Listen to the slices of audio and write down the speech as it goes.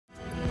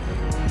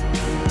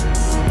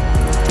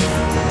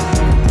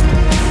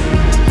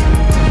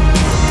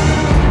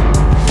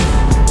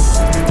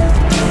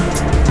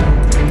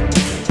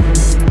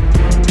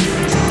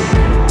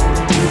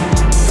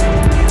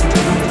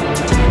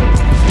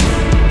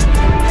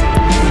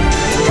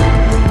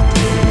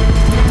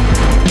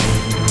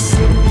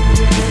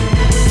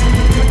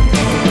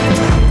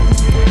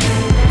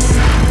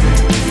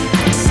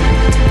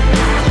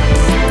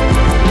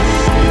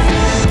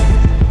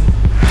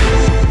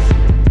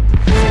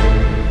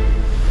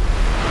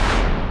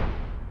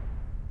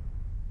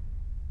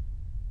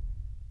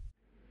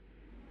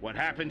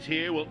happens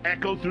here will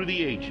echo through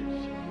the ages.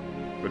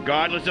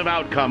 Regardless of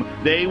outcome,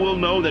 they will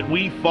know that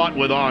we fought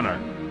with honor,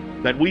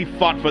 that we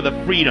fought for the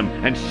freedom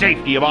and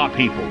safety of our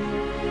people.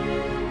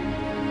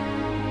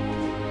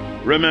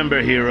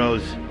 Remember,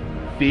 heroes,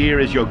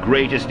 fear is your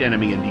greatest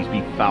enemy in these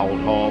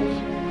befouled halls.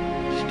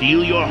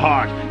 Steel your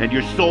heart, and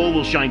your soul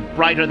will shine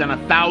brighter than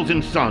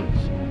 1,000 suns.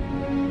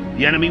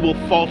 The enemy will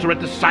falter at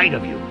the sight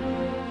of you.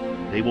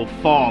 They will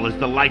fall as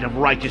the light of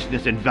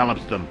righteousness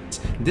envelops them.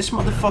 This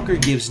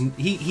motherfucker gives...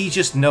 He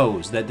just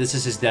knows that this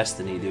is his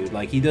destiny, dude.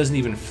 Like, he doesn't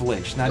even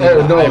flinch. Not even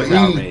an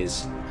eyebrow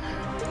raise.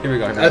 Here we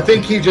go. I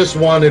think he just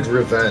wanted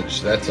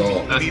revenge, that's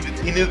all. He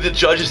needed to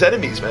judge his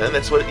enemies, man.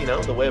 That's what, you know,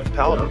 the way of the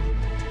Paladin.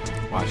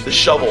 Watch the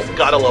shovel.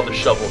 Gotta love the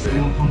shovel,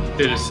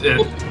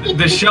 dude.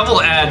 The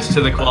shovel adds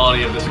to the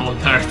quality of this whole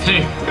entire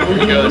thing. Here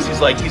he goes.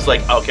 He's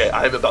like, okay,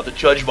 I'm about to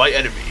judge my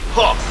enemy.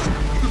 Huh.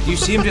 Do you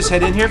see him just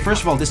head in here?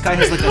 First of all, this guy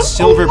has like a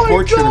silver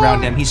portrait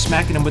around him. He's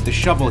smacking him with the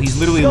shovel. He's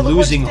literally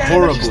losing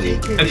horribly.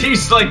 And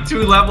he's like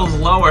 2 levels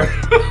lower.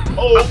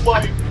 Oh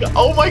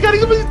my god,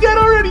 he's almost dead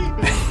already.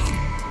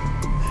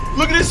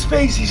 Look at his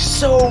face. He's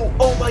so...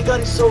 Oh my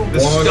god, he's so... The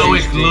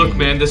stoic look,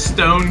 man. The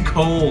stone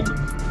cold.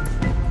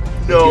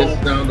 No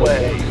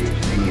way.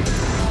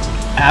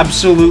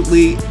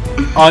 Absolutely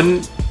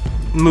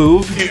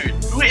unmoved. Dude,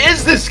 who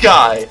is this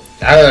guy?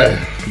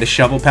 The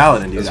shovel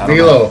paladin, dude. It's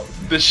Milo.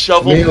 The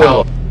shovel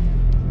paladin.